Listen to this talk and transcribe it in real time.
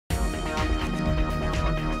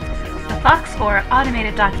Fox4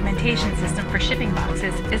 automated documentation system for shipping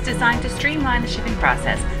boxes is designed to streamline the shipping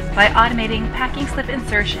process by automating packing slip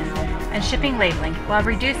insertion and shipping labeling while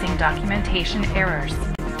reducing documentation errors.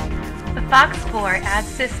 The Fox4 Add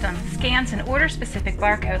system scans an order-specific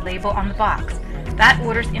barcode label on the box. That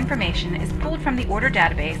order's information is pulled from the order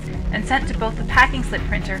database and sent to both the packing slip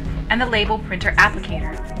printer and the label printer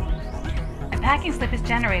applicator. A packing slip is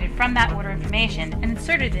generated from that order information and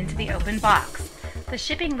inserted into the open box. The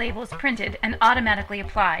shipping label is printed and automatically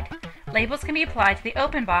applied. Labels can be applied to the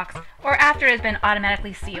open box or after it has been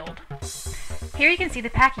automatically sealed. Here you can see the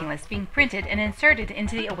packing list being printed and inserted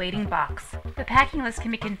into the awaiting box. The packing list can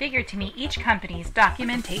be configured to meet each company's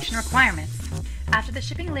documentation requirements. After the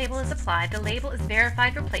shipping label is applied, the label is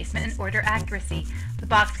verified for placement and order accuracy. The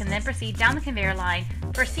box can then proceed down the conveyor line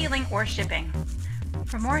for sealing or shipping.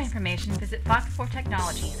 For more information, visit Fox4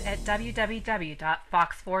 Technologies at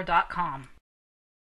www.fox4.com.